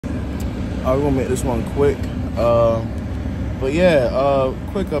I'm gonna make this one quick. But yeah,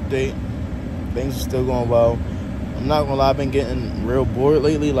 quick update. Things are still going well. I'm not gonna lie, I've been getting real bored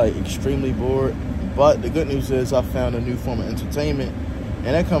lately, like extremely bored. But the good news is I found a new form of entertainment,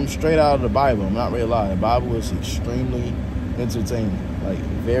 and that comes straight out of the Bible. I'm not really lying. The Bible is extremely entertaining, like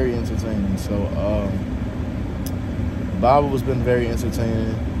very entertaining. So the Bible has been very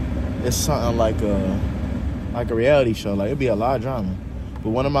entertaining. It's something like a reality show. Like, it'd be a lot of drama. But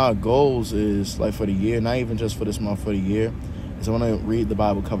one of my goals is, like, for the year, not even just for this month, for the year, is I want to read the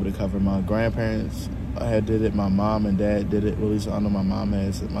Bible cover to cover. My grandparents had did it. My mom and dad did it. Well, at least I know my mom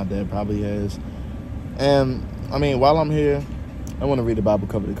has it. My dad probably has. And, I mean, while I'm here, I want to read the Bible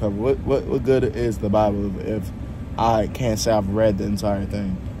cover to cover. What good is the Bible if I can't say I've read the entire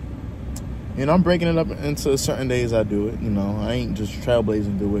thing? You know, I'm breaking it up into certain days I do it. You know, I ain't just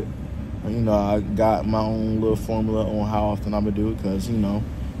trailblazing do it. You know, I got my own little formula on how often I'm going to do it because, you know,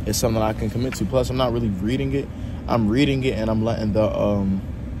 it's something I can commit to. Plus, I'm not really reading it. I'm reading it and I'm letting the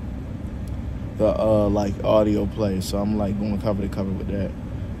like, audio play. So I'm, like, going cover to cover with that.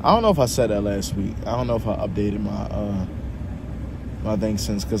 I don't know if I said that last week. I don't know if I updated my my thing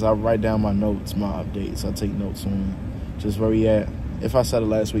since, because I write down my notes, my updates. I take notes on just where we at. If I said it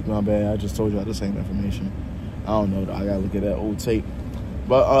last week, my bad. I just told y'all the same information. I don't know. I got to look at that old tape.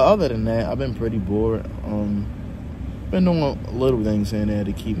 But other than that, I've been pretty bored. Been doing little things in there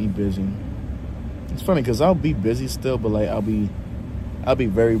to keep me busy. It's funny because I'll be busy still, but like I'll be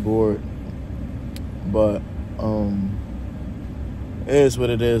very bored. But it is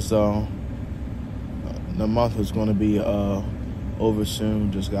what it is, though. The month is going to be over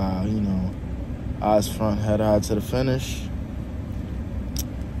soon. Just got, you know, eyes front, head high to the finish.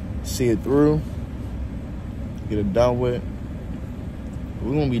 See it through. Get it done with.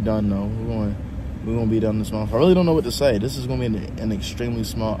 We're gonna be done though. We're gonna be done this month. I really don't know what to say. This is gonna be an extremely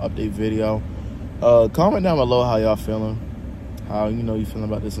small update video. Comment down below how y'all feeling. How you feeling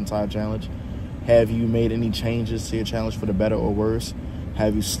about this entire challenge. Have you made any changes to your challenge for the better or worse?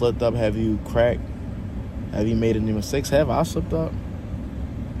 Have you slipped up? Have you cracked? Have you made any mistakes? Have I slipped up?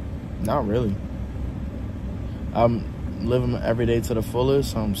 Not really. I'm living every day to the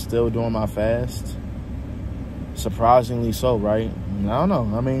fullest. I'm still doing my fast. Surprisingly so, right? I don't know.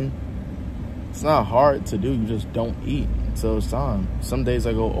 I mean, it's not hard to do. You just don't eat until it's time. Some days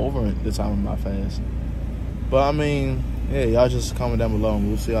I go over the time of my fast. But, I mean, yeah, y'all just comment down below, and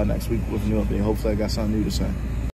we'll see y'all next week with a new update. Hopefully I got something new to say.